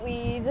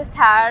just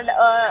had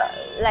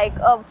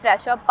a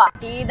fresher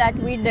party that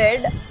we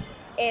did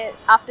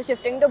after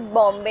shifting to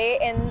Bombay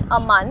in a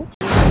month.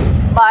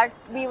 But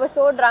we were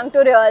so drunk to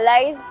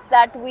realize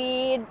that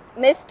we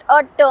missed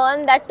a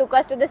turn that took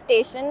us to the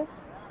station,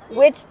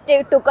 which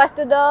took us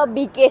to the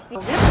BKC.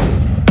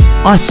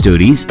 Odd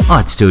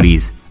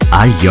stories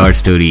are your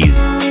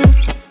stories.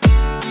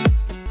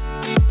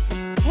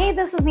 Hey,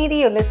 this is Neeti.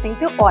 You're listening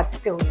to Odd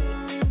Stories.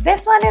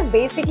 This one is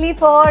basically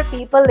for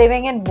people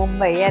living in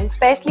Mumbai, and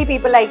especially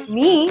people like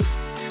me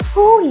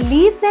who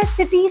leave their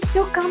cities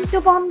to come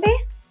to Bombay.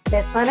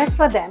 This one is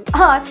for them.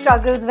 Our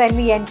struggles when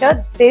we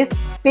enter this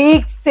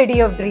big city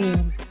of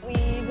dreams. We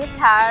just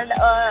had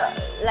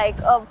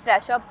a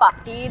fresher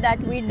party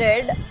that we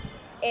did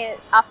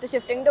after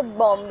shifting to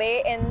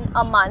Bombay in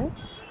a month.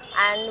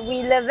 And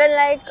we live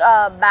in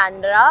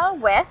Bandra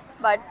West,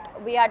 but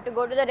we had to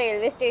go to the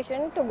railway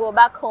station to go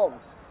back home.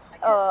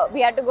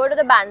 We had to go to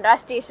the Bandra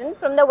station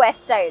from the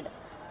west side,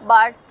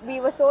 but we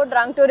were so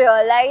drunk to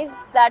realize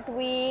that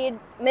we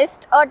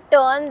missed a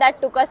turn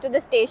that took us to the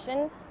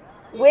station,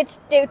 which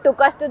took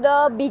us to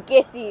the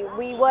BKC.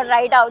 We were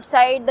right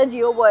outside the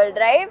Geo World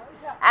Drive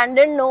and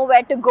didn't know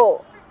where to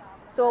go.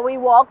 So we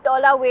walked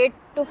all our way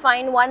to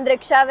find one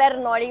rickshaw where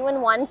not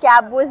even one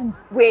cab was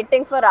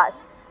waiting for us.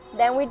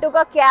 Then we took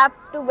a cab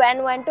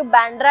went to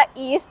Bandra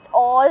East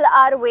all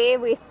our way,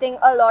 wasting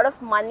a lot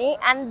of money.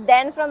 And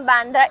then from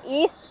Bandra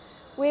East,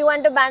 we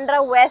went to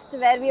Bandra West,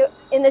 where we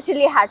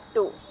initially had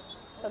to.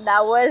 So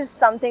that was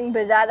something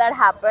bizarre that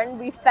happened.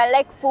 We felt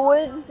like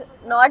fools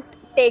not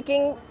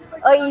taking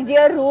a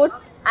easier route,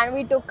 and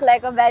we took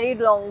a very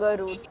longer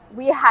route.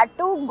 We had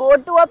to go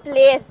to a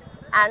place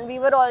and we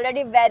were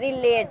already very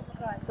late.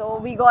 So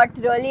we got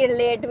really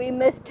late. We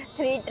missed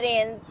 3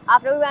 trains.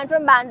 After we went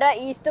from Bandra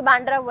East to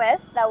Bandra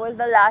West, that was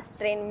the last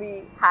train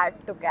we had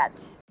to catch.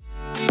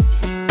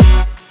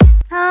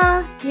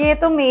 हाँ, ये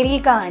तो मेरी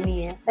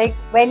कहानी है. Like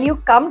when you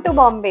come to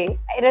Bombay,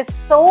 it is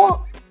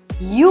so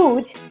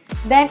huge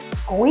that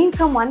going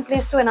from one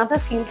place to another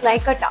seems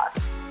like a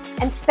task.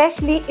 And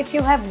especially if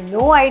you have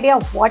no idea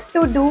what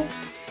to do,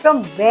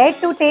 from where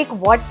to take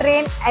what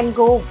train and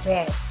go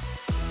where.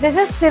 This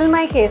is still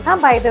my case,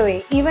 by the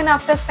way, even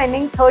after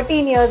spending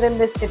 13 years in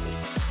this city.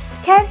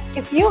 Khair,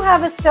 if you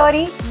have a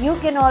story, you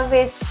can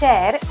always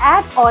share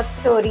at Odd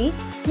Story.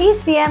 Please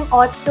DM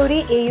Odd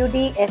Story,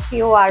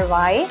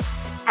 AUDSTORY.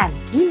 And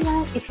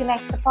meanwhile, if you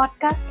like the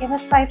podcast, give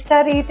us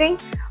 5-star rating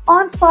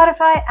on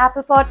Spotify,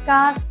 Apple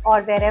Podcasts,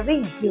 or wherever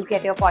you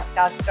get your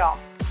podcast from.